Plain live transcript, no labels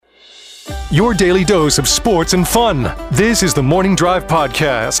your daily dose of sports and fun. This is the Morning Drive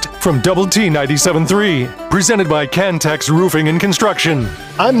Podcast from Double T 97.3, presented by Cantex Roofing and Construction.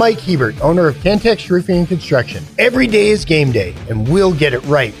 I'm Mike Hebert, owner of Cantex Roofing and Construction. Every day is game day, and we'll get it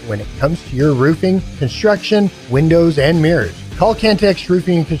right when it comes to your roofing, construction, windows, and mirrors. Call Cantex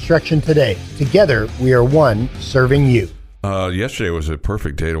Roofing and Construction today. Together, we are one serving you. Yesterday was a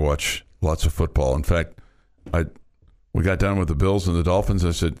perfect day to watch lots of football. In fact, we got done with the Bills and the Dolphins.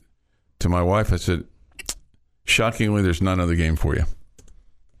 I said to my wife, shockingly, there's not another game for you.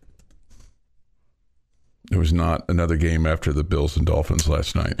 There was not another game after the Bills and Dolphins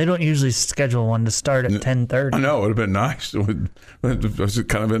last night. They don't usually schedule one to start at 10:30. I know, it would have been nice. It was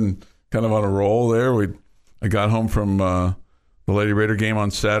kind of on a roll there. I got home from the Lady Raider game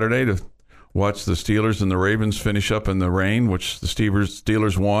on Saturday to watch the Steelers and the Ravens finish up in the rain, which the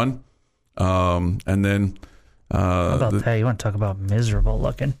Steelers won. And then how about that? You want to talk about miserable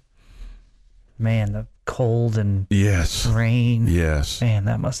looking? Man, the cold and rain. Yes. Man,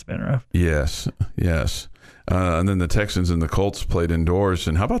 that must have been rough. Yes. And then the Texans and the Colts played indoors.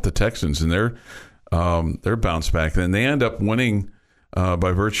 And how about the Texans and their bounce back? Then they end up winning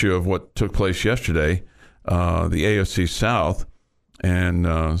by virtue of what took place yesterday, the AFC South.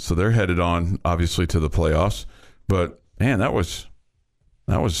 And so they're headed on, obviously, to the playoffs. But, man, that was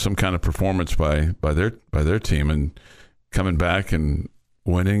some kind of performance by their team, and coming back and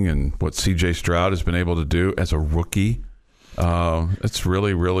winning, and what C.J. Stroud has been able to do as a rookie. It's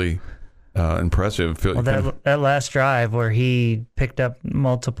really, really impressive. Well, that last drive where he picked up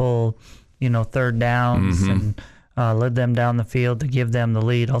multiple, third downs and led them down the field to give them the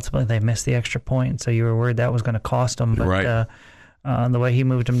lead. Ultimately, they missed the extra point, so you were worried that was going to cost them. But right. The way he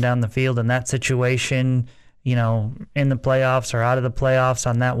moved them down the field in that situation, in the playoffs or out of the playoffs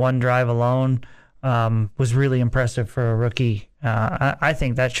on that one drive alone, was really impressive for a rookie. I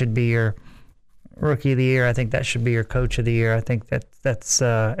think that should be your rookie of the year. I think that should be your coach of the year. I think that's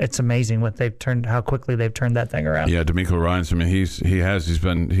it's amazing how quickly they've turned that thing around. Yeah, DeMeco Ryans. I mean,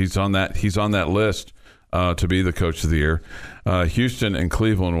 he's on that list to be the coach of the year. Houston and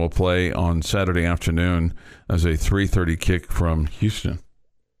Cleveland will play on Saturday afternoon as a 3:30 kick from Houston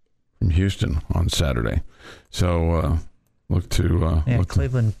on Saturday. So look to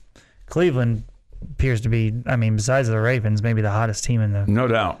Cleveland appears to be, besides the Ravens, maybe the hottest team in no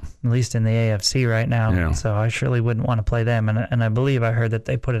doubt, at least in the AFC right now. Yeah. So I surely wouldn't want to play them. And I believe I heard that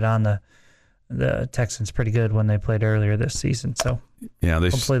they put it on the Texans pretty good when they played earlier this season. So yeah,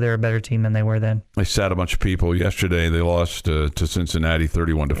 hopefully they're a better team than they were then. They sat a bunch of people yesterday. They lost to Cincinnati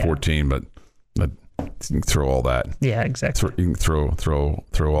 31-14, but you can throw all that. Yeah, exactly. You can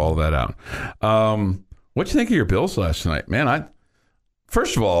throw all that out. What'd you think of your Bills last night, man?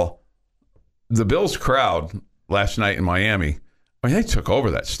 First of all, the Bills crowd last night in Miami, they took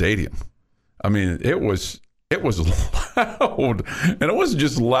over that stadium. I mean, it was loud, and it wasn't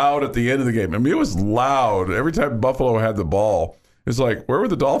just loud at the end of the game. I mean, it was loud every time Buffalo had the ball. It's like, where were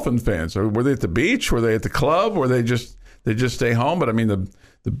the Dolphin fans? Were they at the beach? Were they at the club? Were they just stay home? But I mean,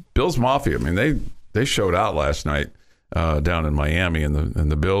 the Bills Mafia, I mean, they showed out last night down in Miami, and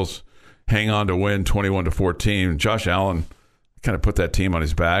the Bills hang on to win 21-14. Josh Allen kind of put that team on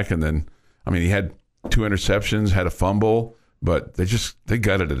his back, and then, I mean, he had 2 interceptions, had a fumble, but they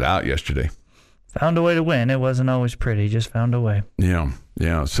gutted it out yesterday. Found a way to win. It wasn't always pretty, just found a way. Yeah.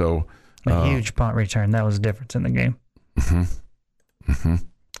 So a huge punt return. That was the difference in the game.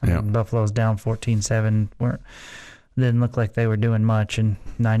 Yeah. Buffalo's down 14-7. Didn't look like they were doing much, and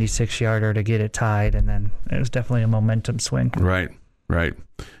 96-yarder to get it tied, and then it was definitely a momentum swing. Right.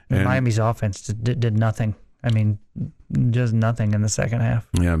 And Miami's offense did nothing. I mean, just nothing in the second half.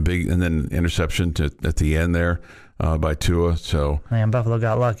 Yeah, big, and then interception at the end there by Tua. So Buffalo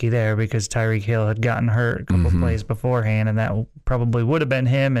got lucky there because Tyreek Hill had gotten hurt a couple plays beforehand, and that probably would have been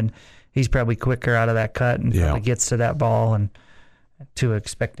him. And he's probably quicker out of that cut and probably gets to that ball. And Tua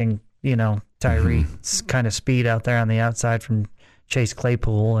expecting Tyreek's kind of speed out there on the outside from Chase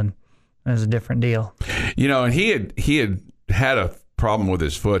Claypool, and it was a different deal. And he had a problem with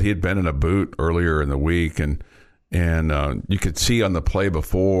his foot. He had been in a boot earlier in the week, and you could see on the play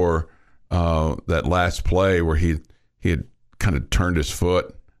before that last play where he had kind of turned his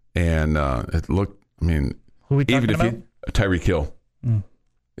foot, and it looked. I mean, who we talking about? Tyreek Hill,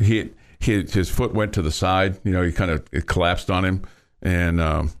 his foot went to the side. It collapsed on him, and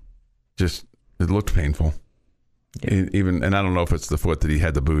it looked painful. Yeah. And I don't know if it's the foot that he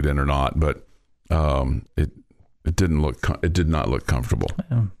had the boot in or not, but it did not look comfortable.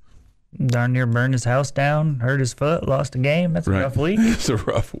 Yeah. Darn near burned his house down, hurt his foot, lost a game. That's a rough week. It's a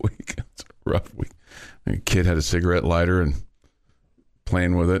rough week. A kid had a cigarette lighter and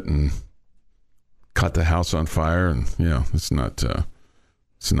playing with it, and caught the house on fire, and it's not good.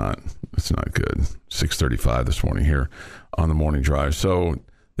 6:35 this morning here on the morning drive. So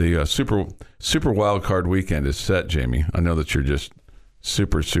the super wild card weekend is set, Jamie. I know that you're just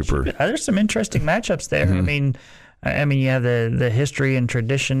super. There's some interesting matchups there. Mm-hmm. I mean, you have the history and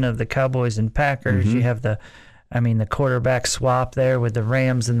tradition of the Cowboys and Packers. Mm-hmm. You have the quarterback swap there with the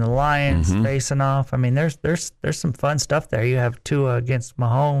Rams and the Lions facing off. I mean, there's some fun stuff there. You have Tua against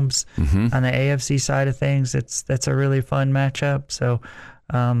Mahomes on the AFC side of things. That's a really fun matchup. So,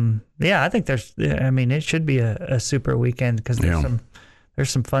 I think it should be a super weekend because there's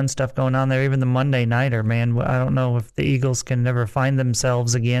some fun stuff going on there. Even the Monday nighter, man. I don't know if the Eagles can never find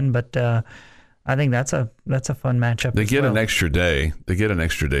themselves again, but I think that's a fun matchup. They get an extra day. They get an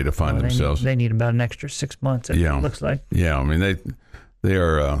extra day to find themselves. They need about an extra 6 months. It looks like. Yeah, I mean they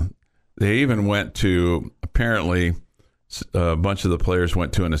are. They even went to, apparently a bunch of the players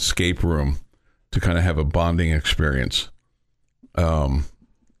went to an escape room to kind of have a bonding experience.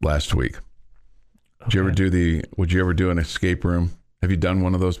 Last week. Would you ever do an escape room? Have you done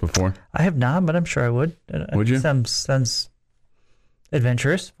one of those before? I have not, but I'm sure I would. Would you? Sounds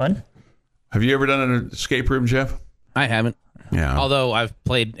adventurous, fun. Have you ever done an escape room, Jeff? I haven't. Yeah. Although I've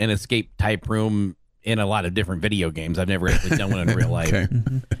played an escape type room in a lot of different video games. I've never actually done one in real life. Okay.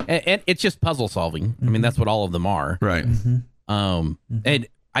 And it's just puzzle solving. I mean, that's what all of them are. Right. And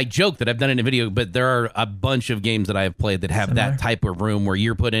I joke that I've done it in a video, but there are a bunch of games that I have played that have that type of room where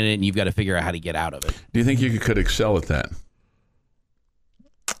you're put in it and you've got to figure out how to get out of it. Do you think you could excel at that?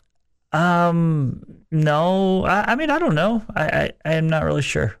 No. I mean, I don't know. I am not really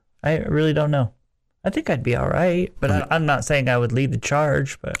sure. I really don't know. I think I'd be all right, but I'm not saying I would lead the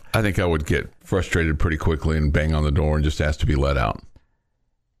charge. But I think I would get frustrated pretty quickly and bang on the door and just ask to be let out.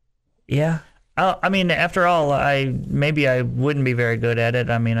 Yeah. I mean, after all, I wouldn't be very good at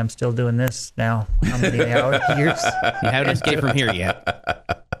it. I mean, I'm still doing this now. How many years? You haven't escaped from here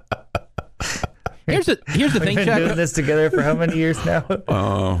yet. Here's the thing, We've been Chuck. doing this together for how many years now?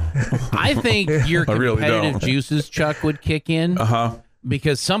 I think your really competitive don't. juices, Chuck, would kick in.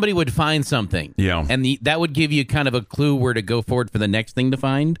 Because somebody would find something. Yeah. And that would give you kind of a clue where to go forward for the next thing to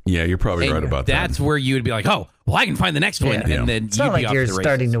find. Yeah, you're probably right about that. That's where you would be like, oh, well, I can find the next one. And then it's not like you're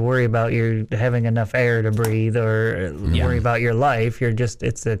starting to worry about you having enough air to breathe or worry about your life.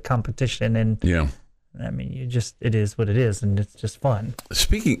 It's a competition. And I mean, it is what it is. And it's just fun.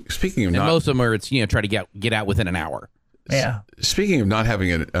 Speaking of and most of them are, it's, try to get out within an hour. Yeah. Speaking of not having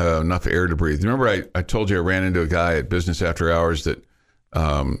enough air to breathe, remember I told you I ran into a guy at Business After Hours that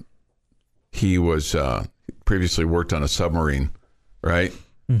he was previously worked on a submarine, right?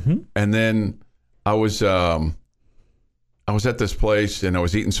 Mm-hmm. And then I was at this place and I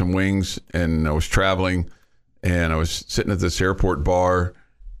was eating some wings and I was traveling and I was sitting at this airport bar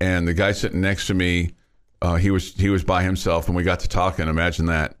and the guy sitting next to me, he was by himself and we got to talking. Imagine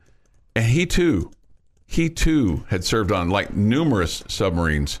that, and he too had served on like numerous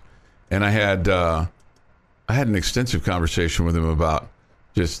submarines, and I had an extensive conversation with him about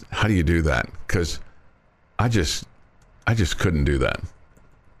just how do you do that? Because I just couldn't do that.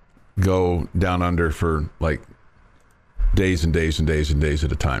 Go down under for like days and days and days and days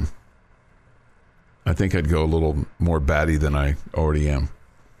at a time. I think I'd go a little more batty than I already am.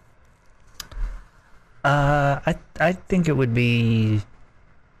 I think it would be,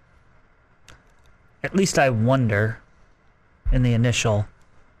 at least I wonder in the initial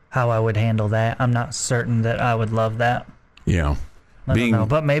how I would handle that. I'm not certain that I would love that. Yeah. I don't know,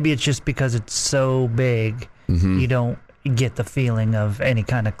 but maybe it's just because it's so big, you don't get the feeling of any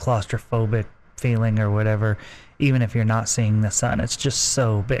kind of claustrophobic feeling or whatever, even if you're not seeing the sun. It's just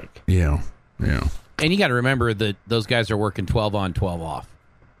so big. Yeah. And you got to remember that those guys are working 12 on, 12 off.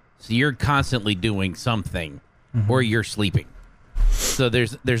 So you're constantly doing something, or you're sleeping. So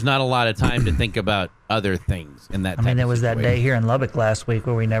there's not a lot of time to think about other things in that. I mean, there was that day here in Lubbock last week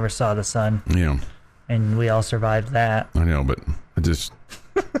where we never saw the sun. Yeah. And we all survived that. I know, but I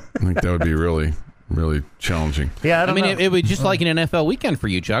think that would be really, really challenging. Yeah, I mean, it would just like an NFL weekend for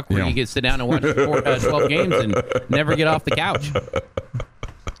you, Chuck, where you get to sit down and watch 12 games and never get off the couch.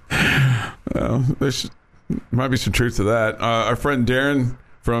 Well, there might be some truth to that. Our friend Darren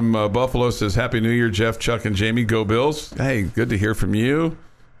from Buffalo says, Happy New Year, Jeff, Chuck, and Jamie. Go Bills. Hey, good to hear from you.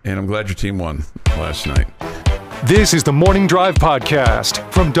 And I'm glad your team won last night. This is the Morning Drive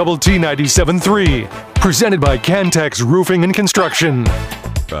Podcast from Double T 97.3, presented by Cantex Roofing and Construction.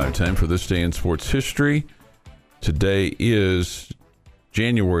 Time for this day in sports history. Today is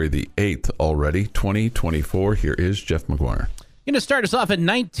January the 8th already, 2024. Here is Jeff McGuire. Going to start us off in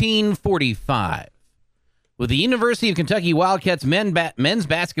 1945. with the University of Kentucky Wildcats men's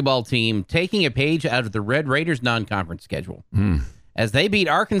basketball team taking a page out of the Red Raiders non-conference schedule as they beat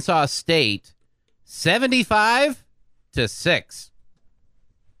Arkansas State 75-6.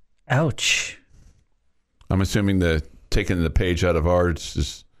 Ouch. I'm assuming the taking the page out of ours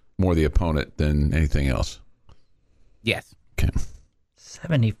is more the opponent than anything else. Yes. Okay.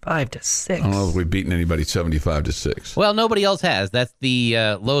 75-6. I don't know if we've beaten anybody 75-6. Well, nobody else has. That's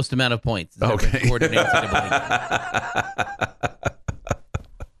the lowest amount of points. Okay.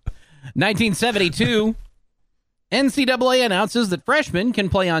 1972, NCAA announces that freshmen can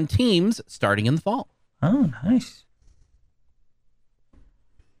play on teams starting in the fall. Oh, nice.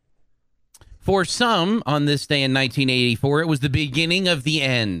 For some, on this day in 1984, it was the beginning of the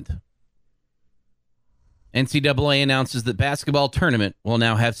end. NCAA announces that basketball tournament will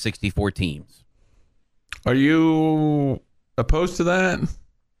now have 64 teams. Are you opposed to that?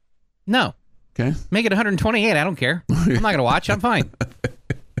 No. Okay. Make it 128. I don't care. I'm not going to watch. I'm fine.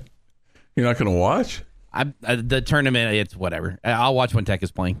 You're not going to watch? The tournament, it's whatever. I'll watch when Tech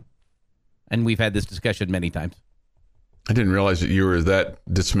is playing. And we've had this discussion many times. I didn't realize that you were that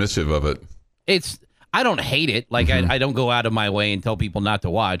dismissive of it. I don't hate it. Like, I don't go out of my way and tell people not to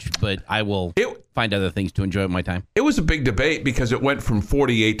watch, but I will find other things to enjoy my time. It was a big debate because it went from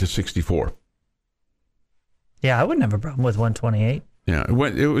 48 to 64. Yeah, I wouldn't have a problem with 128. Yeah, it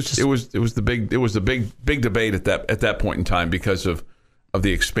was the big debate at that point in time because of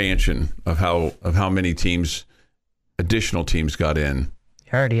the expansion of how many additional teams got in.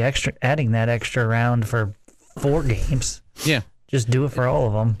 You're already adding that extra round for 4 games. Yeah. Just do it for all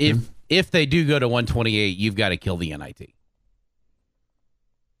of them. If they do go to 128, you've got to kill the NIT.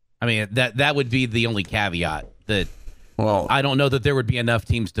 I mean, that would be the only caveat. That I don't know that there would be enough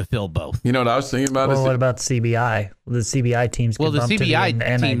teams to fill both. You know what I was thinking about? What about CBI? The CBI teams. Well, the bump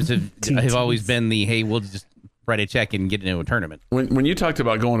CBI teams have always been hey, we'll just write a check and get into a tournament. When you talked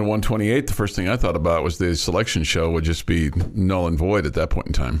about going to 128, the first thing I thought about was the selection show would just be null and void at that point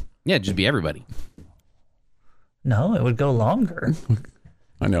in time. Yeah, it'd just be everybody. No, it would go longer.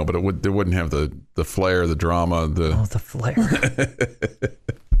 I know, but it wouldn't have the flair, the drama, the flair.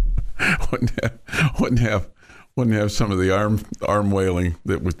 wouldn't have some of the arm wailing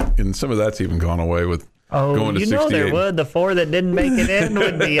and some of that's even gone away with going to 68. Oh, you know there would. The 4 that didn't make it in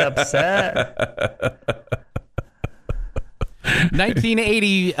would be upset.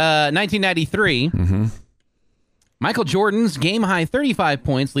 1993. Michael Jordan's game-high 35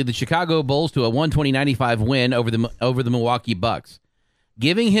 points lead the Chicago Bulls to a 120-95 win over the Milwaukee Bucks,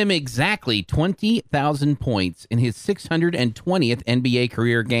 giving him exactly 20,000 points in his 620th NBA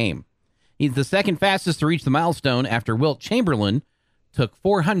career game. He's the second fastest to reach the milestone after Wilt Chamberlain took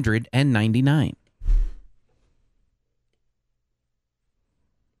 499.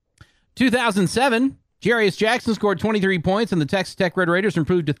 2007, Jarius Jackson scored 23 points, and the Texas Tech Red Raiders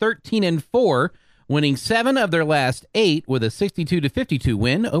improved to 13-4, winning 7 of their last 8 with a 62-52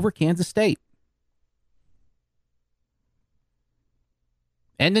 win over Kansas State.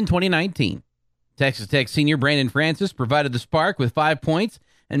 And in 2019, Texas Tech senior Brandon Francis provided the spark with 5 points,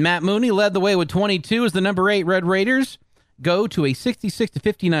 and Matt Mooney led the way with 22 as the number 8 Red Raiders go to a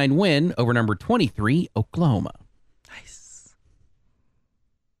 66-59 win over number 23 Oklahoma. Nice.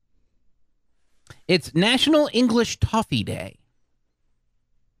 It's National English Toffee Day.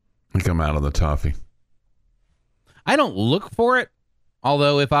 I come out on the toffee. I don't look for it,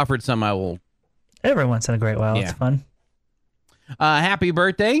 although if offered some, I will. Every once in a great while, It's fun. Happy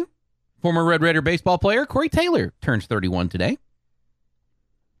birthday, former Red Raider baseball player Corey Taylor turns 31 today.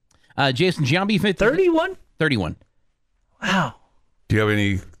 Jason Giambi, 31? 31. Wow. Do you have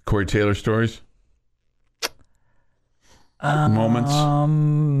any Corey Taylor stories? Moments?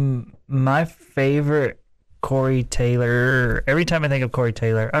 My favorite Corey Taylor, every time I think of Corey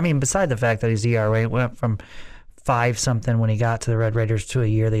Taylor, I mean, beside the fact that his ERA went from 5-something when he got to the Red Raiders to a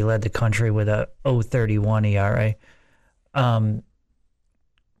year they led the country with a 0.31 ERA.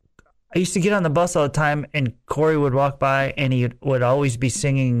 I used to get on the bus all the time, and Corey would walk by, and he would always be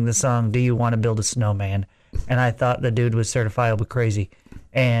singing the song, "Do You Want to Build a Snowman?" And I thought the dude was certifiably crazy,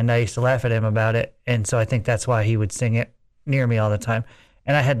 and I used to laugh at him about it, and so I think that's why he would sing it near me all the time.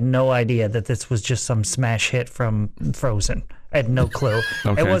 And I had no idea that this was just some smash hit from Frozen. I had no clue.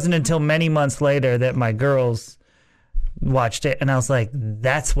 Okay. It wasn't until many months later that my girls watched it, and I was like,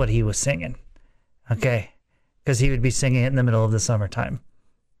 that's what he was singing. Okay. Because he would be singing it in the middle of the summertime,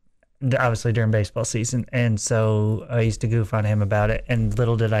 obviously during baseball season. And so I used to goof on him about it, and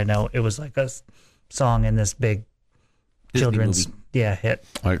little did I know it was like a song in this big children's hit.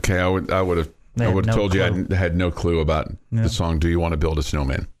 Okay, I would have told you I had no clue about the song "Do You Want to Build a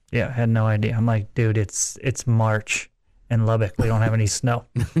Snowman?" Yeah, I had no idea. I'm like, dude, it's March in Lubbock. We don't have any snow.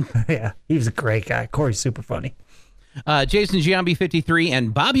 Yeah, he was a great guy. Corey's super funny. Jason Giambi, 53,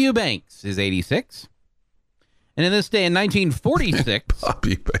 and Bob Eubanks is 86. And in this day in 1946... Bob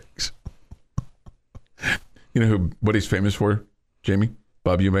Eubanks. You know what he's famous for, Jamie?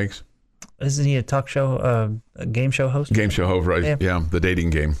 Bob Eubanks? Isn't he a talk show, a game show host? Game show host, right? Yeah, the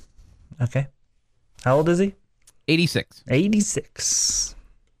dating game. Okay. How old is he? 86. 86.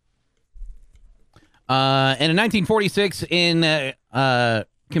 And in 1946, in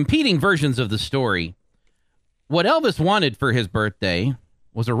competing versions of the story, what Elvis wanted for his birthday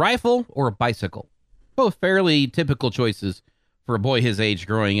was a rifle or a bicycle. Both fairly typical choices for a boy his age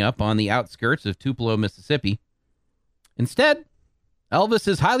growing up on the outskirts of Tupelo, Mississippi. Instead,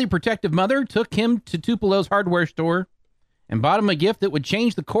 Elvis's highly protective mother took him to Tupelo's hardware store and bought him a gift that would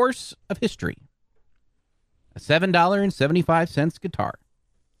change the course of history. A $7.75 guitar.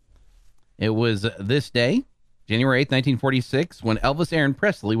 It was this day, January 8th, 1946, when Elvis Aaron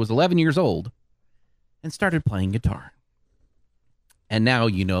Presley was 11 years old and started playing guitar. And now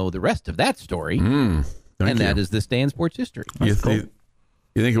you know the rest of that story, and that is this day in sports history. You think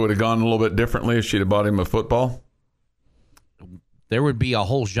it would have gone a little bit differently if she'd have bought him a football? There would be a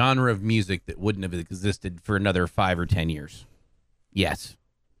whole genre of music that wouldn't have existed for another 5 or 10 years. Yes,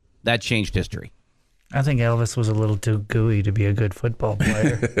 that changed history. I think Elvis was a little too gooey to be a good football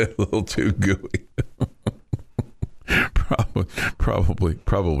player. A little too gooey.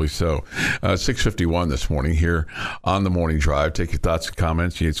 Probably so. 6:51 this morning here on the Morning Drive. Take your thoughts and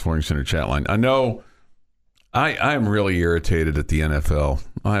comments. Yates Flooring Center chat line. I know I'm really irritated at the NFL.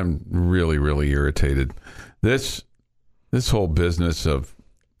 I'm really, really irritated. This whole business of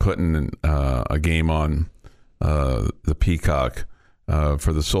putting a game on the Peacock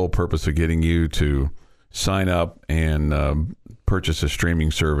for the sole purpose of getting you to sign up and purchase a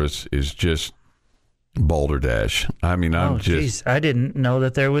streaming service is just balderdash. I mean, I didn't know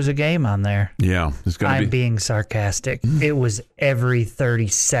that there was a game on there. Yeah, it's going to be. I'm being sarcastic. It was every 30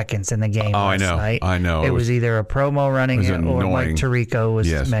 seconds in the game last night. I know. It was either a promo running it or Mike Tirico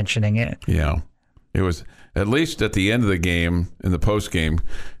was mentioning it. Yeah. It was, at least at the end of the game, in the post game,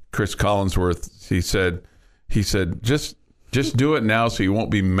 Chris Collinsworth, he said, just do it now so you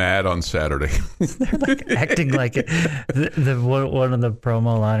won't be mad on Saturday. They're like acting like it. One of the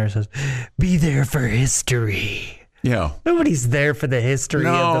promo liners says, "Be there for history." Yeah. Nobody's there for the history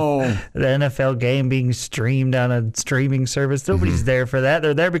of the NFL game being streamed on a streaming service. Nobody's there for that.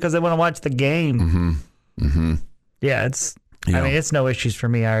 They're there because they want to watch the game. Mm-hmm. Mm-hmm. Yeah, I mean, it's no issues for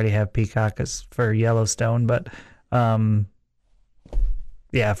me. I already have Peacock for Yellowstone, but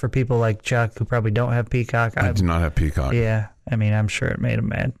yeah, for people like Chuck who probably don't have Peacock. I do not have Peacock. Yeah, I mean, I'm sure it made him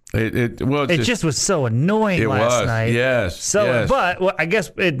mad. It just was so annoying last night. Yes. But I guess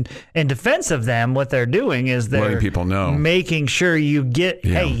in defense of them, what they're doing is they're letting people know, making sure you get.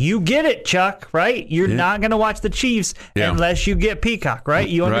 Yeah. Hey, you get it, Chuck. Right? You're not going to watch the Chiefs unless you get Peacock. Right?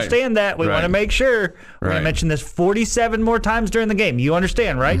 You understand that? We want to make sure. We're going to mention this 47 more times during the game. You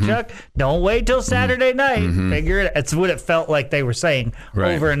understand, right, Chuck? Don't wait till Saturday night. Figure it. That's what it felt like they were saying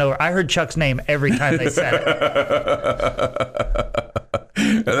over and over. I heard Chuck's name every time they said it.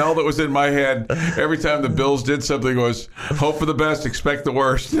 And all that was in my head every time the Bills did something was hope for the best, expect the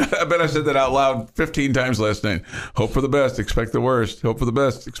worst. I bet I said that out loud 15 times last night. Hope for the best, expect the worst. Hope for the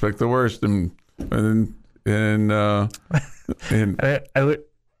best, expect the worst. And I would,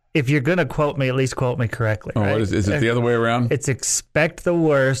 if you're gonna quote me, at least quote me correctly. Oh, right? What is it the other way around? It's expect the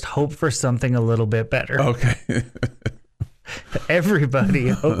worst, hope for something a little bit better. Okay. Everybody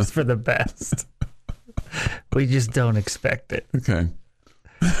hopes for the best. We just don't expect it. Okay.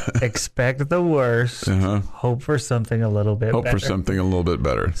 Expect the worst. Hope for something a little bit better. Hope for something a little bit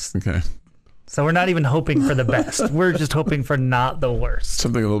better. Okay. So we're not even hoping for the best. We're just hoping for not the worst.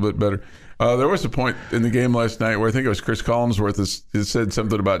 Something a little bit better. There was a point in the game last night where I think it was Chris Collinsworth that said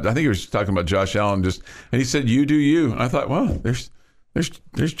something about, I think he was talking about Josh Allen, and he said, "You do you." And I thought, well, there's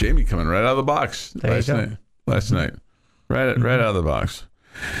Jamie coming right out of the box last night. Right out of the box.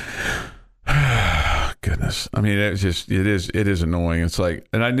 Goodness, I mean, it is annoying. It's like,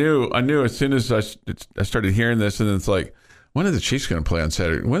 and I knew as soon as I started hearing this, and it's like, when are the Chiefs going to play on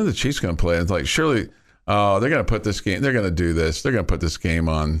Saturday? When are the Chiefs going to play? And it's like, surely, they're going to put this game. They're going to do this. They're going to put this game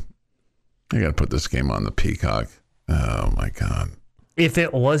on. They're going to put this game on the Peacock. Oh my God! If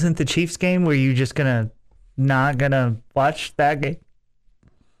it wasn't the Chiefs game, were you just not gonna watch that game?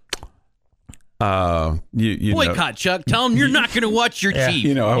 You boycott, Chuck. Tell them you're not going to watch your Chiefs.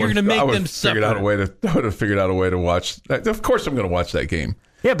 You're going to make them suffer. I would have figured out a way to watch. Of course, I'm going to watch that game.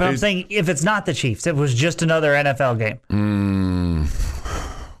 Yeah, but I'm saying if it's not the Chiefs, it was just another NFL game.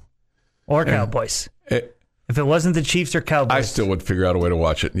 or Cowboys. If it wasn't the Chiefs or Cowboys, I still would figure out a way to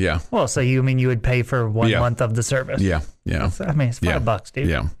watch it. Yeah. Well, so you would pay for 1 month of the service? Yeah. It's $5, dude.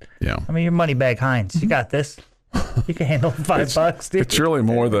 Yeah. I mean, your money bag, Heinz. You got this. You can handle $5, dude. It's really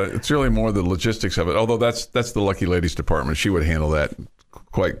more the logistics of it. Although that's the lucky ladies department. She would handle that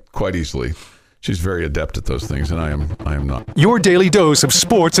quite easily. She's very adept at those things, and I am not. Your daily dose of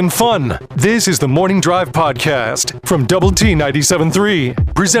sports and fun. This is the Morning Drive Podcast from Double T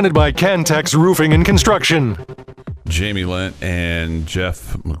 97.3, presented by Cantex Roofing and Construction. Jamie Lent and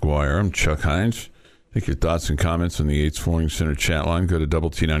Jeff McGuire. I'm Chuck Heinz. Take your thoughts and comments on the Yates Flooring Center chat line. Go to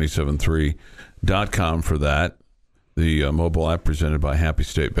doublet973.com for that. The mobile app presented by Happy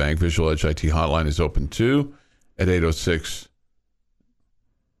State Bank. Visual Edge IT hotline is open too at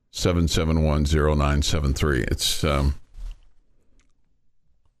 806-771-0973.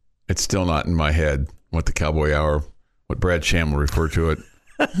 It's still not in my head what the Cowboy Hour, what Brad Sham will refer to it.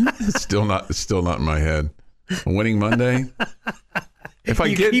 It's still not in my head. A winning Monday. If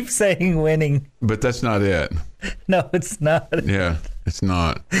I keep saying winning, but that's not it. No, it's not. Yeah, it's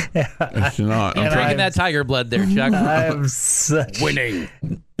not. It's not. I'm drinking that tiger blood there, Chuck. I'm such winning.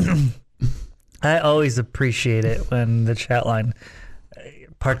 I always appreciate it when the chat line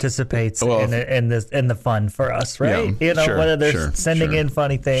participates in the fun for us, right? Yeah, whether they're sending in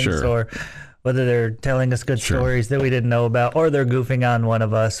funny things or whether they're telling us good stories that we didn't know about, or they're goofing on one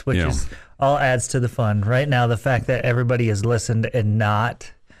of us, which is all adds to the fun. Right now, the fact that everybody has listened and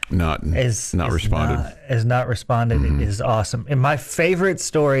not responded is awesome. And my favorite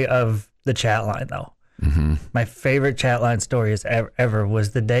story of the chat line, though, my favorite chat line story ever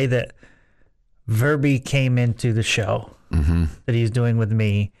was the day that Verby came into the show that he's doing with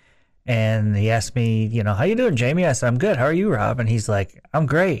me, and he asked me, how you doing, Jamie? I said, I'm good. How are you, Rob? And he's like, I'm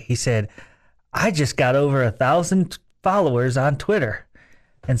great. He said, I just got over 1,000 followers on Twitter.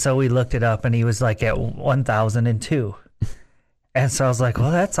 And so we looked it up, and he was like at 1,002. And so I was like,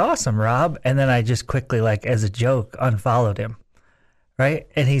 well, that's awesome, Rob. And then I just quickly, like as a joke, unfollowed him, right?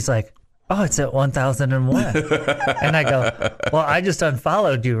 And he's like, oh, it's at 1,001. And I go, well, I just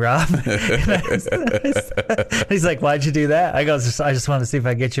unfollowed you, Rob. And he's like, why'd you do that? I go, I just want to see if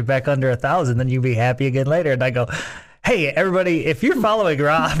I get you back under 1,000, then you'll be happy again later. And I go, hey, everybody, if you're following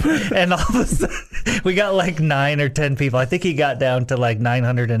Rob, and all of a sudden, we got like 9 or 10 people. I think he got down to like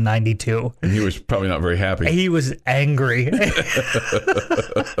 992. And he was probably not very happy. He was angry. And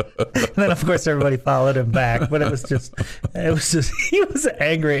then, of course, everybody followed him back. But he was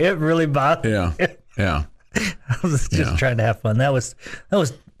angry. It really bothered me. Yeah. I was just trying to have fun. That was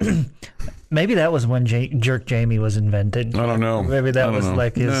maybe that was when Jerk Jamie was invented. I don't know. Maybe that was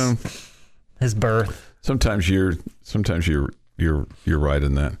like his birth. Sometimes you're right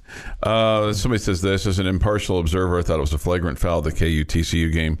in that. Somebody says this as an impartial observer, I thought it was a flagrant foul of the KU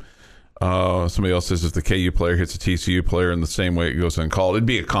TCU game. Somebody else says if the KU player hits a TCU player in the same way it goes uncalled, it'd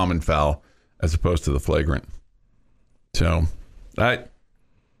be a common foul as opposed to the flagrant. So I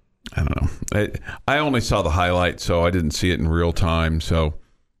don't know. I only saw the highlight, so I didn't see it in real time. So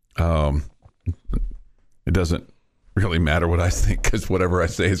it doesn't really matter what I think, because whatever I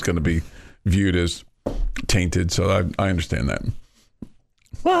say is going to be viewed as tainted. So I understand that.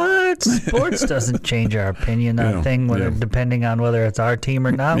 What? Sports doesn't change our opinion on a thing, depending on whether it's our team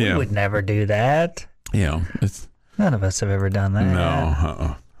or not. We would never do that. Yeah, none of us have ever done that.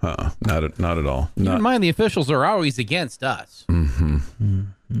 No, not at all. Keep in mind, the officials are always against us. And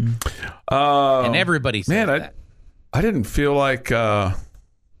everybody says that. I didn't feel like the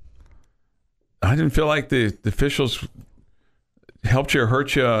officials helped you or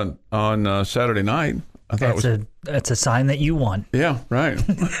hurt you on Saturday night. I thought that's a sign that you won. Yeah, right.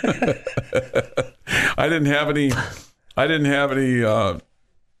 I didn't have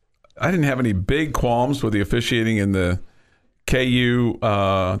any big qualms with the officiating in the KU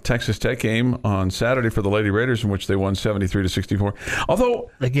Texas Tech game on Saturday for the Lady Raiders, in which they won 73-64. Although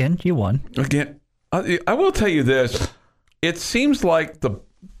again, you won. I will tell you this: it seems like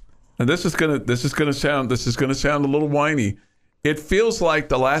and this is gonna sound a little whiny. It feels like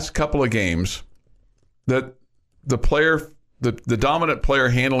the last couple of games that the dominant player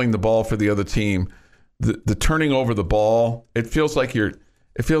handling the ball for the other team, the turning over the ball, it feels like we're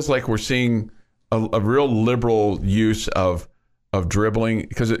seeing a real liberal use of dribbling,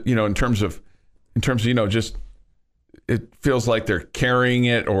 because in terms of just, it feels like they're carrying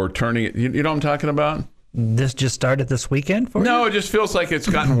it or turning it. You know what I'm talking about? This just started this weekend for you? No, it just feels like it's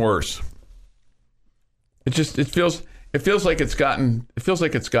gotten worse. It feels like it's gotten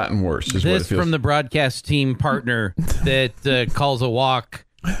worse. Is this what it feels. From the broadcast team partner that calls a walk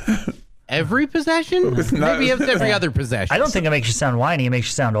every possession? Maybe it's every other possession. I don't think it makes you sound whiny. It makes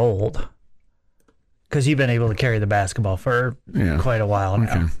you sound old. Because you've been able to carry the basketball for quite a while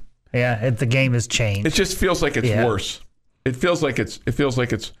now. Okay. Yeah, the game has changed. It just feels like it's worse. It feels like it's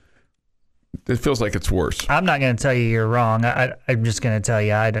worse. I'm not going to tell you you're wrong. I'm just going to tell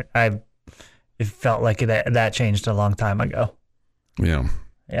you it felt like that changed a long time ago. Yeah.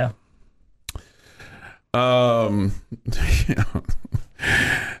 Yeah.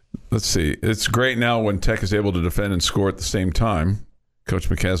 Let's see. It's great now when Tech is able to defend and score at the same time. Coach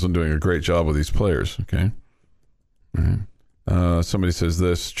McCaslin doing a great job with these players. Okay. All right. Somebody says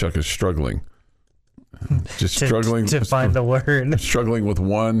this. Chuck is struggling. Just struggling to find the word. Struggling with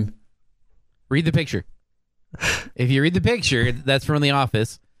one. Read the picture. If you read the picture, that's from The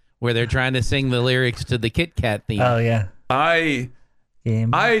Office, where they're trying to sing the lyrics to the Kit Kat theme. Oh, yeah. I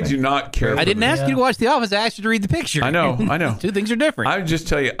do not care. I didn't ask you to watch The Office. I asked you to read the picture. I know. Two things are different. I just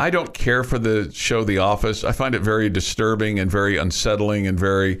tell you, I don't care for the show The Office. I find it very disturbing and very unsettling and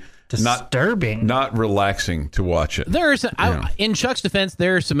very disturbing, not relaxing to watch it. There are some, in Chuck's defense,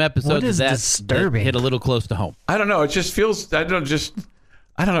 there are some episodes that hit a little close to home. I don't know. It just feels. I don't know.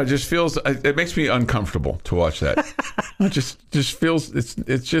 It just feels. It makes me uncomfortable to watch that. It just feels.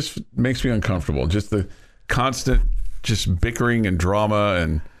 It just makes me uncomfortable. Just the constant, just bickering and drama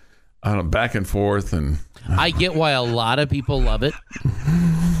and I don't know, back and forth. And I get why a lot of people love it.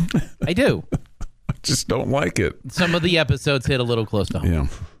 I do. I just don't like it. Some of the episodes hit a little close to home. Yeah.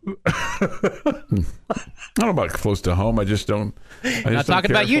 I don't know about close to home. I just don't. I'm not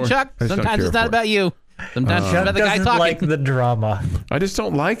talking about you, Chuck. Sometimes it's not about you. Sometimes it's about the guy talking. Like the drama. I just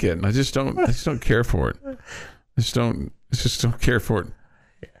don't like it. I just don't care for it. I just don't care for it.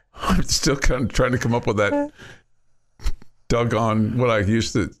 I'm still kind of trying to come up with that doggone what I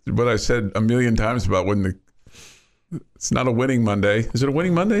said a million times about when it's not a winning Monday. Is it a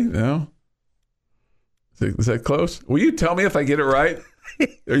winning Monday? No. Is that close? Will you tell me if I get it right? Or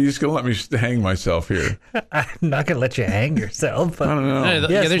are you just going to let me hang myself here? I'm not going to let you hang yourself. I don't know.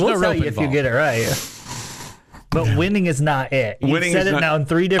 Yes, there's we'll no tell rope you if involved. you get it right. But winning is not it. You've said it now in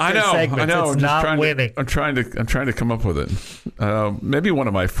 3 different segments. I know. It's not winning. I'm trying to come up with it. Maybe one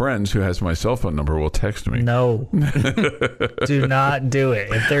of my friends who has my cell phone number will text me. No. Do not do it.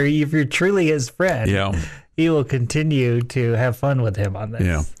 If you're truly his friend, he will continue to have fun with him on this.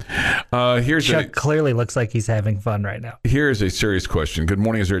 Yeah. Chuck clearly looks like he's having fun right now. Here's a serious question. Good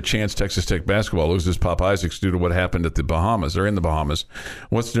morning. Is there a chance Texas Tech basketball loses Pop Isaacs due to what happened at the Bahamas? They're in the Bahamas.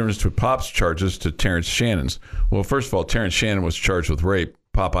 What's the difference between Pop's charges to Terrence Shannon's? Well, first of all, Terrence Shannon was charged with rape.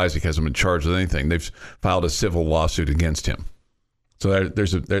 Pop Isaac hasn't been charged with anything. They've filed a civil lawsuit against him. So that's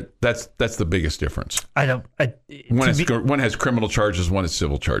the biggest difference. One has criminal charges, one has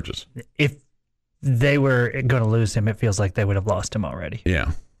civil charges. If they were going to lose him, it feels like they would have lost him already.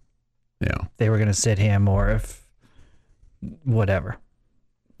 Yeah. They were going to sit him or if whatever.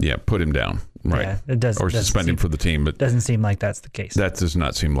 Yeah, put him down. Right. Yeah, it does, or suspend him for the team. But doesn't seem like that's the case. That does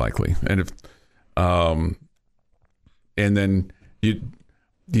not seem likely. And if and then you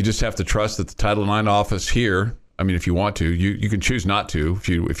just have to trust that the Title IX office here, I mean, if you want to, you can choose not to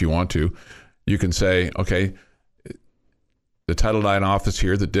if you want to. You can say, okay, the Title IX office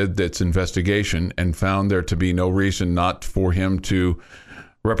here that did its investigation and found there to be no reason not for him to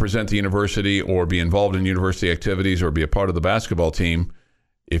represent the university or be involved in university activities or be a part of the basketball team.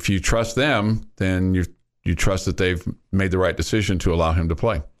 If you trust them, then you trust that they've made the right decision to allow him to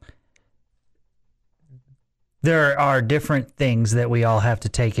play. There are different things that we all have to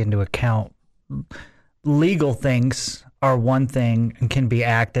take into account. Legal things are one thing and can be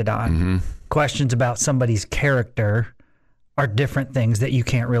acted on. Mm-hmm. Questions about somebody's character are different things that you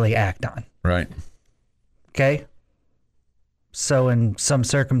can't really act on. Right. Okay? So in some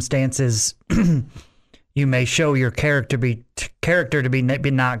circumstances, you may show your character to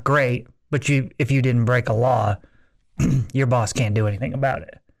be not great, but if you didn't break a law, your boss can't do anything about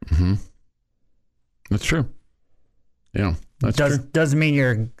it. Mm-hmm. That's true. Yeah, that's true. Doesn't mean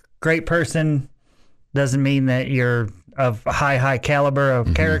you're a great person. Doesn't mean that you're of high caliber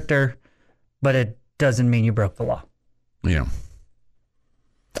of character, but it doesn't mean you broke the law. Yeah.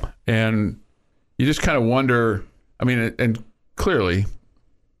 And you just kind of wonder, I mean, and clearly,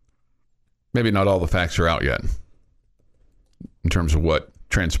 maybe not all the facts are out yet in terms of what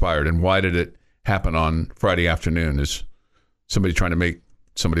transpired and why did it happen on Friday afternoon. Is somebody trying to make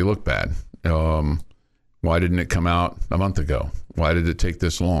somebody look bad? Why didn't it come out a month ago? Why did it take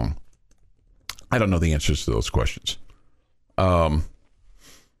this long? I don't know the answers to those questions. But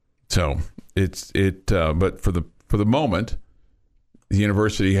for the moment, the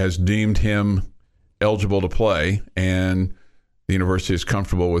university has deemed him eligible to play, and the university is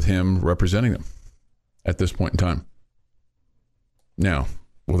comfortable with him representing them at this point in time. Now,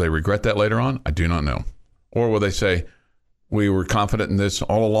 Will they regret that later on? I do not know. Or will they say, we were confident in this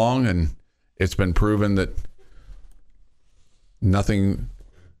all along, and it's been proven that nothing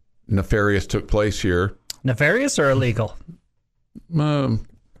nefarious took place here? Nefarious or illegal?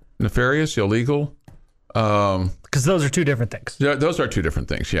 Nefarious, illegal. Because those are two different things. Yeah, those are two different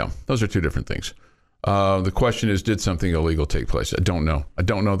things. Yeah, those are two different things. The question is, did something illegal take place? I don't know. I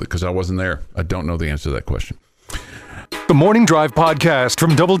don't know that because I wasn't there. I don't know the answer to that question. The Morning Drive podcast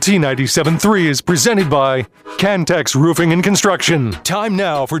from Double T 97.3 is presented by Cantex Roofing and Construction. Time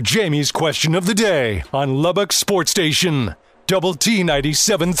now for Jamie's question of the day on Lubbock Sports Station, Double T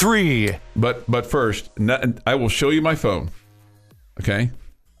 97.3. But first, I will show you my phone. Okay,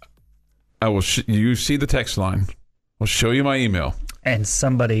 I will. You see the text line. I'll show you my email. And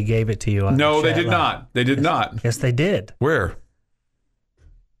somebody gave it to you. On No, the they did chat line. not. They did not. Yes, they did. Where?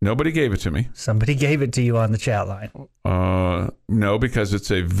 Nobody gave it to me. Somebody gave it to you on the chat line. No, because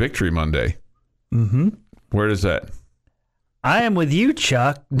it's a Victory Monday. Mm-hmm. Where is that? I am with you,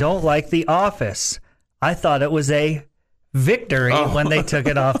 Chuck. Don't like The Office. I thought it was a victory when they took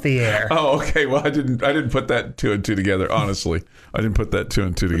it off the air. Oh, okay. Well, I didn't put that two and two together. Honestly, I didn't put that two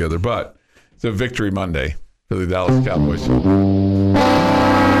and two together. But it's a Victory Monday for the Dallas Cowboys.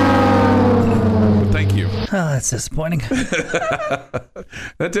 Thank you. Oh, that's disappointing.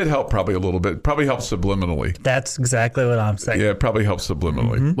 That did help probably a little bit. Probably helped subliminally. That's exactly what I'm saying. Yeah, it probably helped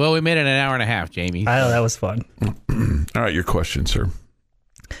subliminally. Mm-hmm. Well, we made it an hour and a half, Jamie. I know, that was fun. All right, your question, sir.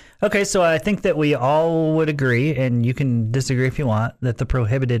 Okay, so I think that we all would agree, and you can disagree if you want, that the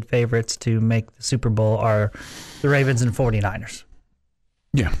prohibited favorites to make the Super Bowl are the Ravens and 49ers.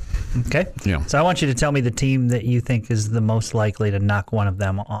 Yeah. Okay? Yeah. So I want you to tell me the team that you think is the most likely to knock one of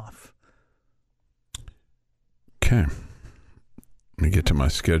them off. Okay. Let me get to my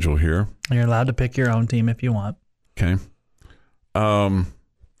schedule here. You're allowed to pick your own team if you want. Okay. I'm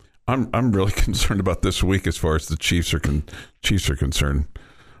really concerned about this week as far as the Chiefs are concerned.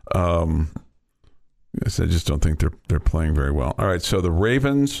 I just don't think they're playing very well. All right, so the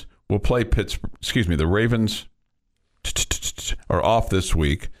Ravens will play Pittsburgh. Excuse me, the Ravens are off this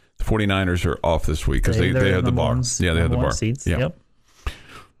week. The 49ers are off this week because they have the bar. Yeah, they have the bar. Seats. Yeah. Yep.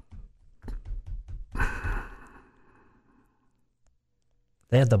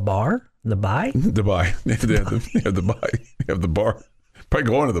 They have the bar? The bye? The bye. They have the bye. They have the bar. Probably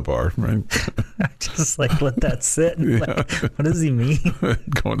going to the bar, right? Just like let that sit. And Yeah. like, what does he mean?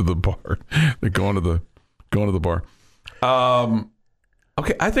 Going to the bar. They're going to the bar.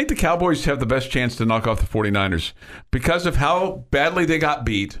 Okay, I think the Cowboys have the best chance to knock off the 49ers because of how badly they got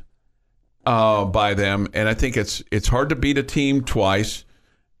beat by them, and I think it's hard to beat a team twice.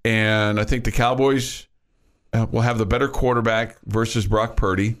 And I think the Cowboys will have the better quarterback versus Brock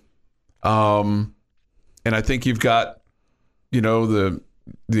Purdy. And I think you've got, you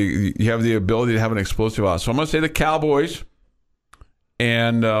have the ability to have an explosive offense. So I'm going to say the Cowboys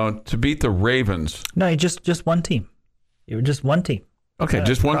and to beat the Ravens. No, just one team. You were just one team. Okay,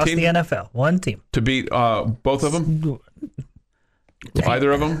 just one team? Across the NFL, one team. To beat both of them?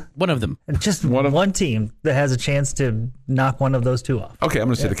 Either of them? One of them. Just one team that has a chance to knock one of those two off. Okay, I'm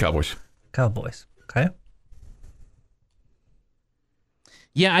going to say the Cowboys. Cowboys. Okay.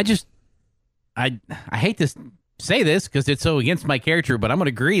 Yeah, I hate to say this because it's so against my character, but I'm going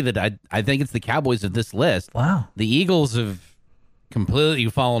to agree that I think it's the Cowboys of this list. Wow. The Eagles have completely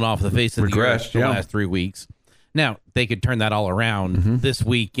fallen off the face of the earth the last 3 weeks. Now, they could turn that all around this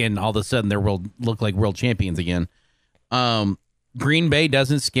week, and all of a sudden they will look like world champions again. Green Bay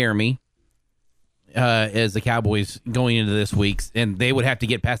doesn't scare me as the Cowboys going into this week, and they would have to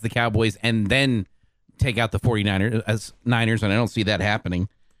get past the Cowboys and then take out the 49ers, and I don't see that happening.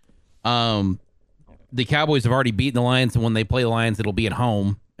 The Cowboys have already beaten the Lions, and when they play the Lions, it'll be at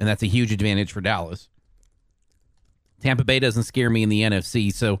home, and that's a huge advantage for Dallas. Tampa Bay doesn't scare me in the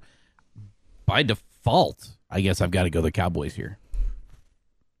NFC, so by default, I guess I've got to go the Cowboys here.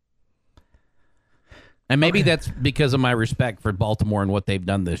 And maybe that's because of my respect for Baltimore and what they've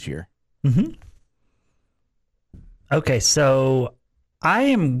done this year. Mm-hmm. Okay, so I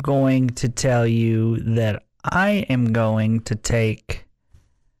am going to tell you that I am going to take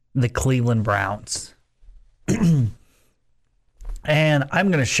the Cleveland Browns. And I'm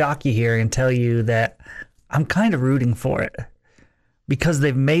going to shock you here and tell you that I'm kind of rooting for it because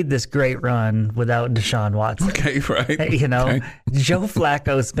they've made this great run without Deshaun Watson. Okay, right. Okay. Joe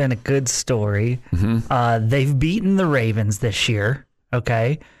Flacco's been a good story. Mm-hmm. They've beaten the Ravens this year,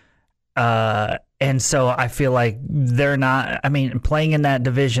 okay? And so I feel like they're not, playing in that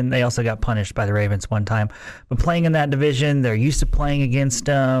division, they also got punished by the Ravens one time. But playing in that division, they're used to playing against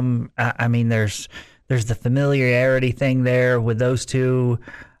them. There's there's the familiarity thing there with those two.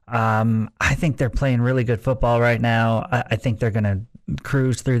 I think they're playing really good football right now. I think they're going to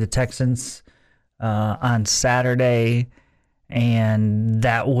cruise through the Texans on Saturday, and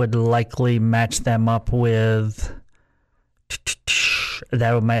that would likely match them up with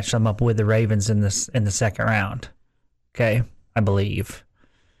the Ravens in the second round. Okay, I believe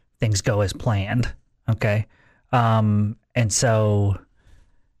things go as planned. Okay, and so,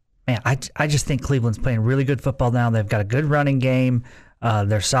 man, I just think Cleveland's playing really good football now. They've got a good running game.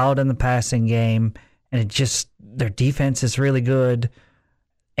 They're solid in the passing game, and their defense is really good,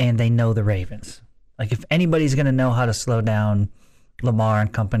 and they know the Ravens. Like, if anybody's going to know how to slow down Lamar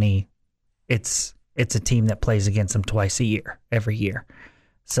and company, it's a team that plays against them twice a year, every year.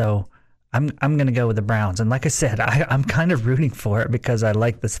 So I'm going to go with the Browns. And like I said, I'm kind of rooting for it because I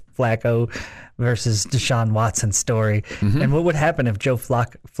like this Flacco versus Deshaun Watson story. Mm-hmm. And what would happen if Joe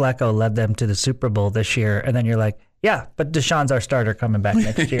Flacco led them to the Super Bowl this year, and then you're like, yeah, but Deshaun's our starter coming back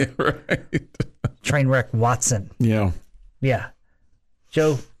next year. Right. Trainwreck Watson. Yeah. Yeah.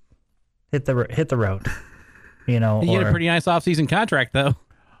 Joe, hit the road. You get a pretty nice offseason contract, though.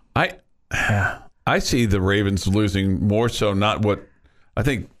 I see the Ravens losing more so I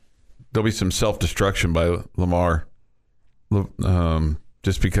think there'll be some self-destruction by Lamar,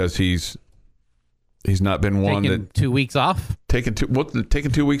 just because he's not been one taking that 2 weeks off, taking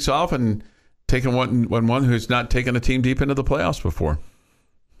 2 weeks off, and taking one who's not taken a team deep into the playoffs before.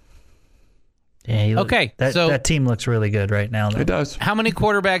 Yeah. Okay, so that team looks really good right now, though. It does. How many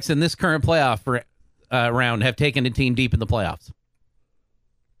quarterbacks in this current playoff round have taken a team deep in the playoffs?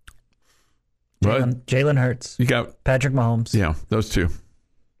 Jalen Hurts. You got Patrick Mahomes. Yeah, those two.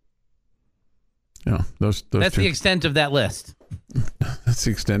 Yeah, those That's two. the extent of that list. That's the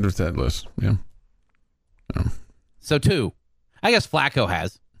extent of that list. Yeah. So 2. I guess Flacco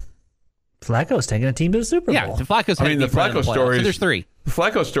has. Flacco's taking a team to the Super Bowl. Yeah, Flacco's. I mean, the Flacco story. So there's 3. The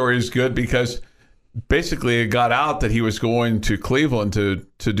Flacco story is good because basically it got out that he was going to Cleveland to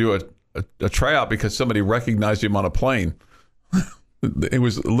do a tryout because somebody recognized him on a plane. It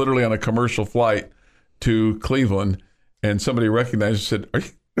was literally on a commercial flight to Cleveland, and somebody recognized him and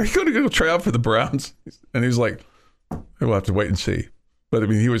said, Are you going to go try out for the Browns? And he was like, we'll have to wait and see. But I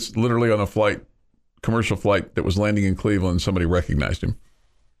mean, he was literally on a commercial flight that was landing in Cleveland, and somebody recognized him.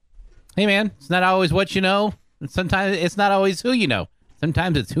 Hey, man, it's not always what you know. Sometimes it's not always who you know.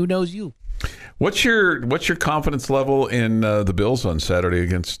 Sometimes it's who knows you. What's your confidence level in the Bills on Sunday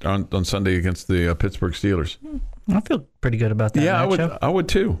against the Pittsburgh Steelers? I feel pretty good about that. Yeah, matchup. I would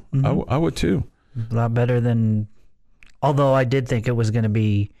too. Mm-hmm. I would too. A lot better than. Although I did think it was going to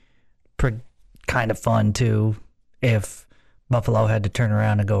be kind of fun too if Buffalo had to turn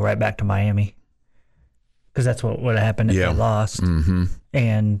around and go right back to Miami, because that's what would have happened if they lost, mm-hmm.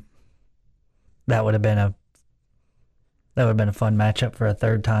 and that would have been a fun matchup for a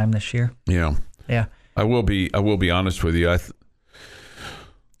third time this year. Yeah. I will be honest with you. I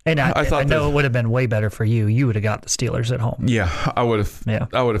know it would have been way better for you. You would have got the Steelers at home. Yeah, I would have. Yeah.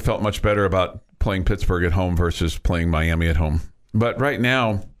 I would have felt much better about playing Pittsburgh at home versus playing Miami at home. But right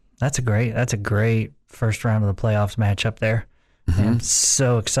now, that's a great first round of the playoffs matchup there. Mm-hmm. I'm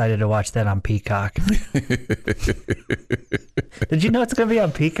so excited to watch that on Peacock. Did you know it's going to be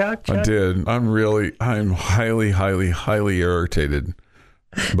on Peacock, Chuck? I did. I'm highly, highly, highly irritated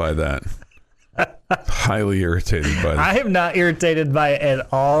by that. Highly irritated by that. I am not irritated by it at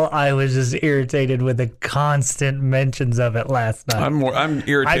all. I was just irritated with the constant mentions of it last night. I'm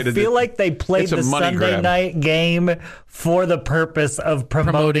irritated. I feel like they played the Sunday night game for the purpose of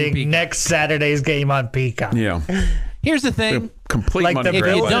promoting next Saturday's game on Peacock. Yeah. Here's the thing. Complete money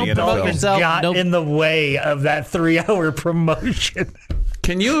grab. If you don't promote yourself, got in the way of that 3-hour promotion.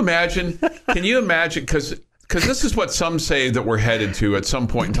 Can you imagine? Because this is what some say that we're headed to at some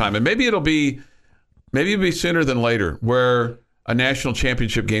point in time, and maybe it'll be sooner than later, where a national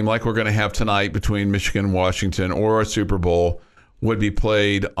championship game like we're going to have tonight between Michigan and Washington, or a Super Bowl, would be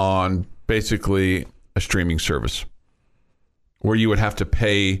played on basically a streaming service where you would have to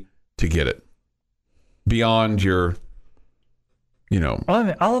pay to get it beyond your, Well, I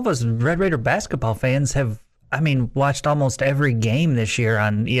mean, all of us Red Raider basketball fans have, watched almost every game this year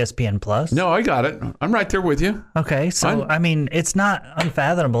on ESPN Plus. No, I got it. I'm right there with you. Okay, so it's not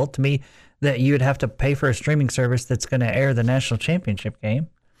unfathomable to me that you would have to pay for a streaming service that's going to air the national championship game.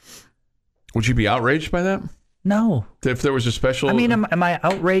 Would you be outraged by that? No. If there was a special... am I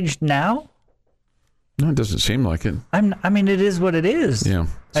outraged now? No, it doesn't seem like it. It is what it is. Yeah.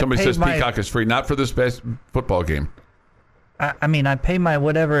 Somebody says Peacock is free, not for this best football game. I pay my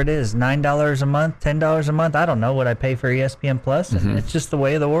whatever it is, $9 a month, $10 a month. I don't know what I pay for ESPN Plus, and it's just the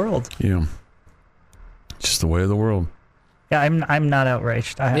way of the world. Yeah. Just the way of the world. Yeah, I'm not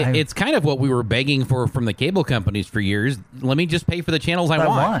outraged. It's kind of what we were begging for from the cable companies for years. Let me just pay for the channels I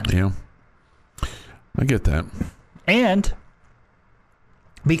want. Yeah, I get that. And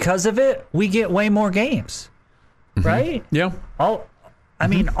because of it, we get way more games, right? Yeah.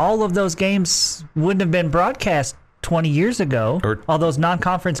 All of those games wouldn't have been broadcast 20 years ago. All those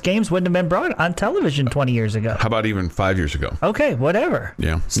non-conference games wouldn't have been brought on television 20 years ago. How about even 5 years ago? Okay, whatever.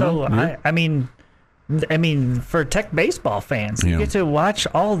 Yeah. So, I mean, for Tech baseball fans, you get to watch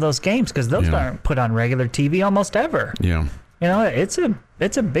all of those games because those aren't put on regular TV almost ever. Yeah. You know, it's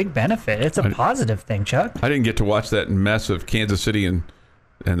a big benefit. It's a positive thing, Chuck. I didn't get to watch that mess of Kansas City and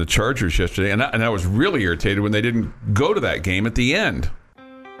the Chargers yesterday, and I was really irritated when they didn't go to that game at the end.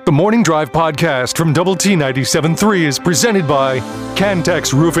 The Morning Drive podcast from Double T 97.3 is presented by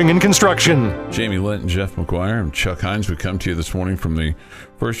Cantex Roofing and Construction. Jamie Lent and Jeff McGuire. I'm Chuck Heinz. We come to you this morning from the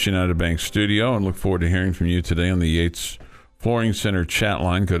First United Bank studio and look forward to hearing from you today on the Yates Flooring Center chat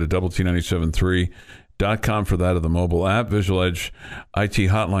line. Go to doublet973.com for that of the mobile app. Visual Edge IT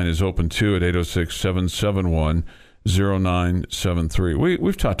hotline is open too at 806-771-0973.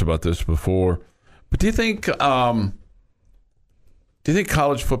 We've talked about this before, but do you think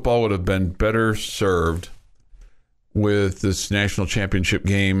college football would have been better served with this national championship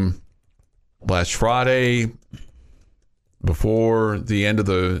game last Friday before the end of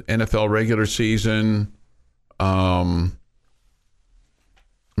the NFL regular season? I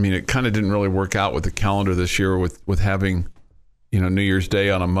mean, it kind of didn't really work out with the calendar this year with having, New Year's Day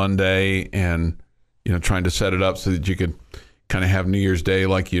on a Monday and, trying to set it up so that you could kind of have New Year's Day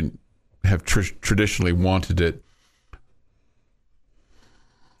like you have traditionally wanted it.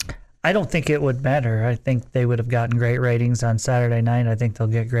 I don't think it would matter. I think they would have gotten great ratings on Saturday night. I think they'll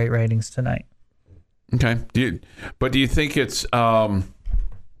get great ratings tonight. Okay. Do you think it's I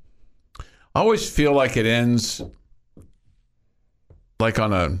always feel like it ends like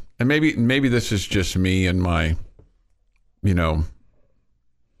on a, and maybe this is just me and my,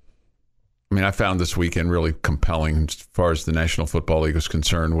 I found this weekend really compelling as far as the National Football League is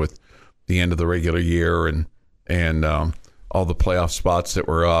concerned with the end of the regular year and all the playoff spots that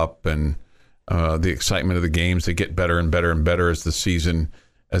were up and the excitement of the games that get better and better and better as the season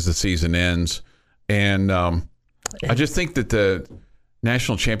ends. And I just think that the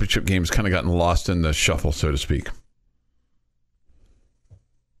national championship game has kind of gotten lost in the shuffle, so to speak.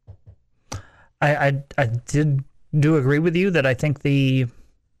 I do agree with you that I think the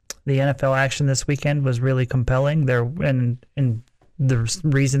NFL action this weekend was really compelling. And the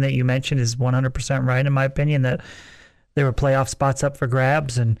reason that you mentioned is 100% right in my opinion, that there were playoff spots up for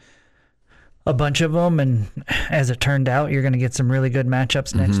grabs and a bunch of them. And as it turned out, you're going to get some really good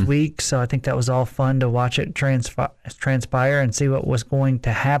matchups next week. So I think that was all fun to watch it transpire and see what was going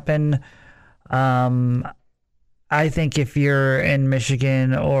to happen. I think if you're in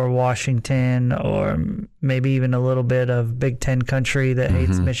Michigan or Washington or maybe even a little bit of Big Ten country that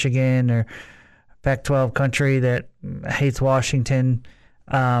hates Michigan or Pac-12 country that hates Washington,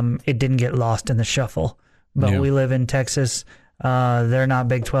 it didn't get lost in the shuffle. But we live in Texas. They're not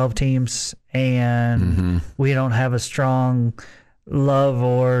Big 12 teams, and we don't have a strong love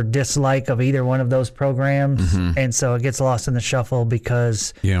or dislike of either one of those programs. And so it gets lost in the shuffle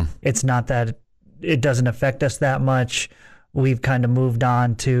because it's not that it doesn't affect us that much. We've kind of moved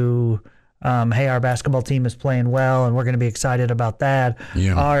on to, hey, our basketball team is playing well, and we're going to be excited about that.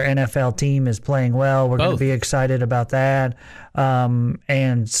 Our NFL team is playing well. We're going to be excited about that.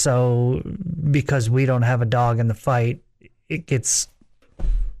 And so because we don't have a dog in the fight, it gets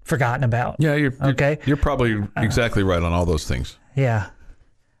forgotten about. Yeah, you're probably exactly right on all those things. Yeah.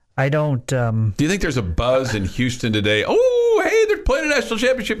 I don't... Do you think there's a buzz in Houston today? Oh, hey, they're playing a national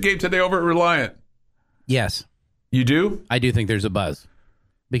championship game today over at Reliant. Yes. You do? I do think there's a buzz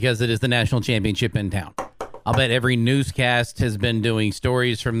because it is the national championship in town. I'll bet every newscast has been doing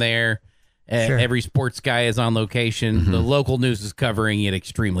stories from there. Sure. Every sports guy is on location. The local news is covering it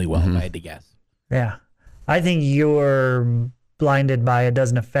extremely well, if I had to guess. Yeah. I think you're blinded by it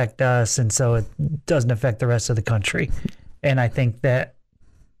doesn't affect us, and so it doesn't affect the rest of the country. And I think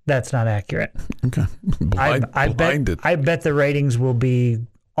that's not accurate. Okay. I bet the ratings will be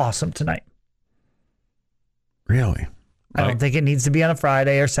awesome tonight. Really? I don't think it needs to be on a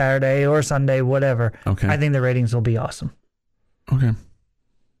Friday or Saturday or Sunday, whatever. Okay. I think the ratings will be awesome. Okay.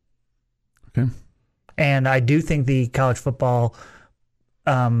 And I do think the college football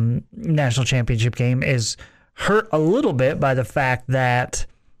national championship game is hurt a little bit by the fact that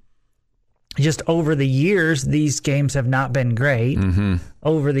just over the years, these games have not been great.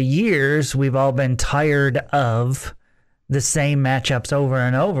 Over the years, we've all been tired of the same matchups over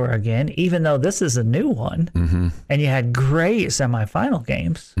and over again, even though this is a new one. Mm-hmm. And you had great semifinal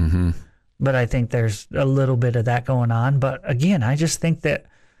games. Mm-hmm. But I think there's a little bit of that going on. But again, I just think that,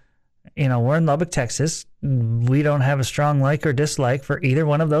 we're in Lubbock, Texas. We don't have a strong like or dislike for either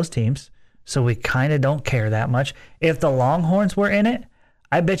one of those teams. So we kind of don't care that much. If the Longhorns were in it,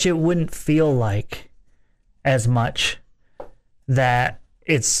 I bet you it wouldn't feel like as much that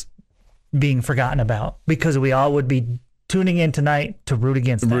it's being forgotten about, because we all would be tuning in tonight to root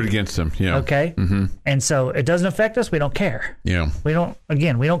against them. Root against them, yeah. Okay? Mm-hmm. And so it doesn't affect us. We don't care. Yeah. We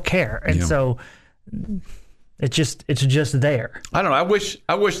don't care. And so it's just there. I don't know.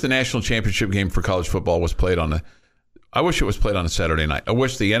 I wish the national championship game for college football was played on I wish it was played on a Saturday night. I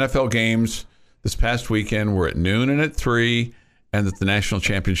wish the NFL games this past weekend were at noon and at 3, and that the national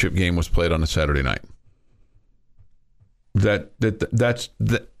championship game was played on a Saturday night. That's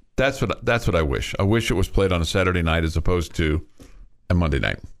what I wish. I wish it was played on a Saturday night as opposed to a Monday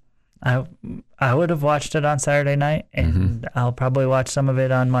night. I would have watched it on Saturday night, and I'll probably watch some of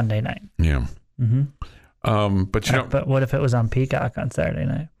it on Monday night. Yeah. Mm-hmm. But what if it was on Peacock on Saturday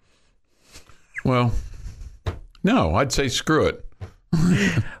night? Well, no, I'd say screw it.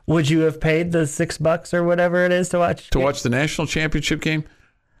 Would you have paid the $6 or whatever it is to watch the national championship game?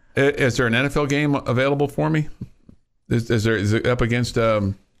 Is there an NFL game available for me? Is it up against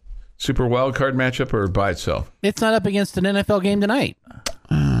Super Wild Card matchup or by itself? It's not up against an NFL game tonight.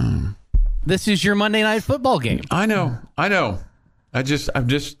 This is your Monday Night Football game. I know. I'm just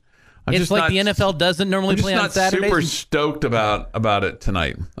It's like the NFL doesn't normally play on Saturdays. I'm super stoked about it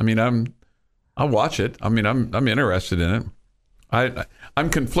tonight. I mean, I'll watch it. I mean, I'm interested in it. I'm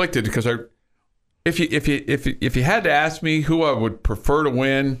conflicted because if you had to ask me who I would prefer to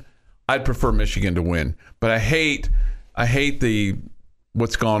win, I'd prefer Michigan to win. But I hate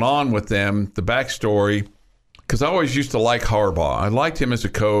what's gone on with them, the backstory, because I always used to like Harbaugh. I liked him as a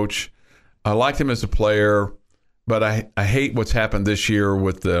coach. I liked him as a player. But I hate what's happened this year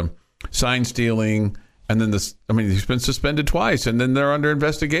with the sign stealing, and then he's been suspended twice, and then they're under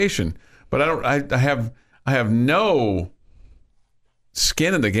investigation. But I have no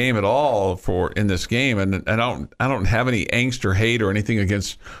skin in the game at all in this game, and I don't have any angst or hate or anything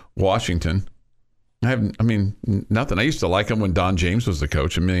against Washington. Nothing. I used to like them when Don James was the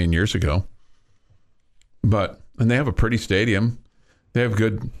coach a million years ago. And they have a pretty stadium. They have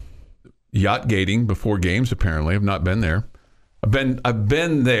good yacht gating before games. Apparently, I've not been there. I've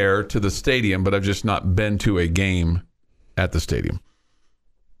been there to the stadium, but I've just not been to a game at the stadium.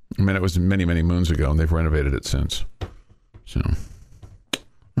 I mean, it was many, many moons ago, and they've renovated it since. So, I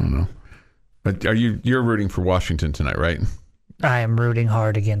don't know. But you're rooting for Washington tonight, right? I am rooting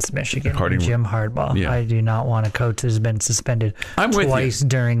hard against Michigan. Jim Harbaugh. Yeah. I do not want a coach who's been suspended twice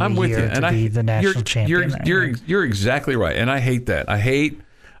during the year to be the national champion. You're exactly right, and I hate that. I hate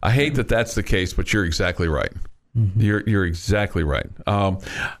that that's the case, but you're exactly right. Mm-hmm. You're exactly right.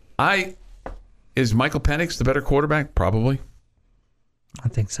 Is Michael Penix the better quarterback? Probably. I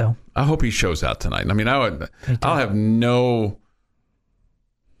think so. I hope he shows out tonight. I mean, I'll have no.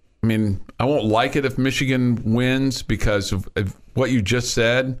 I mean, I won't like it if Michigan wins because of what you just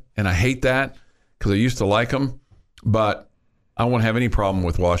said, and I hate that because I used to like them. But I won't have any problem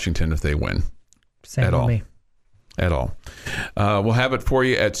with Washington if they win. Same at with all. Me. At all. We'll have it for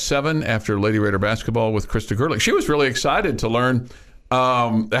you at 7 after Lady Raider basketball with Krista Gerlich. She was really excited to learn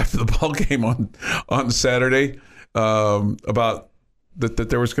after the ball game on Saturday about that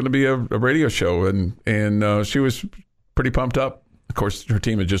there was going to be a radio show, and she was pretty pumped up. Of course, her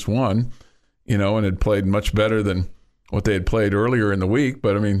team had just won, and had played much better than what they had played earlier in the week.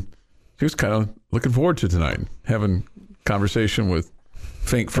 But, I mean, she was kind of looking forward to tonight, having conversation with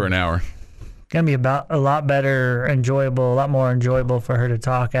Fink for an hour. Going to be about a lot more enjoyable for her to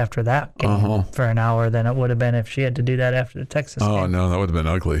talk after that game for an hour than it would have been if she had to do that after the Texas game. Oh, no, that would have been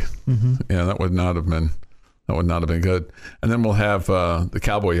ugly. Mm-hmm. Yeah, that would not have been good. And then we'll have the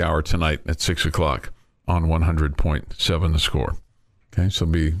Cowboy Hour tonight at 6 o'clock on 100.7 The Score. Okay, so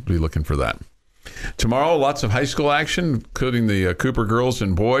be looking for that. Tomorrow, lots of high school action, including the Cooper girls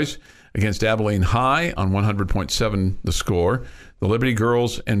and boys against Abilene High on 100.7 The Score. The Liberty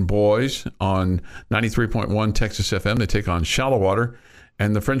girls and boys on 93.1 Texas FM. They take on Shallowater.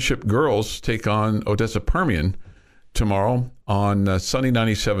 And the Friendship girls take on Odessa Permian tomorrow on Sunny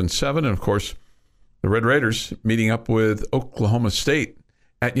 97.7. And, of course, the Red Raiders meeting up with Oklahoma State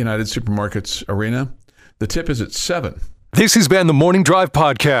at United Supermarkets Arena. The tip is at 7. This has been the Morning Drive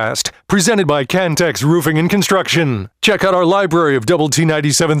Podcast, presented by Cantex Roofing and Construction. Check out our library of Double T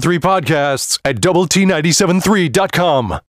 97.3 podcasts at doublet97.3.com.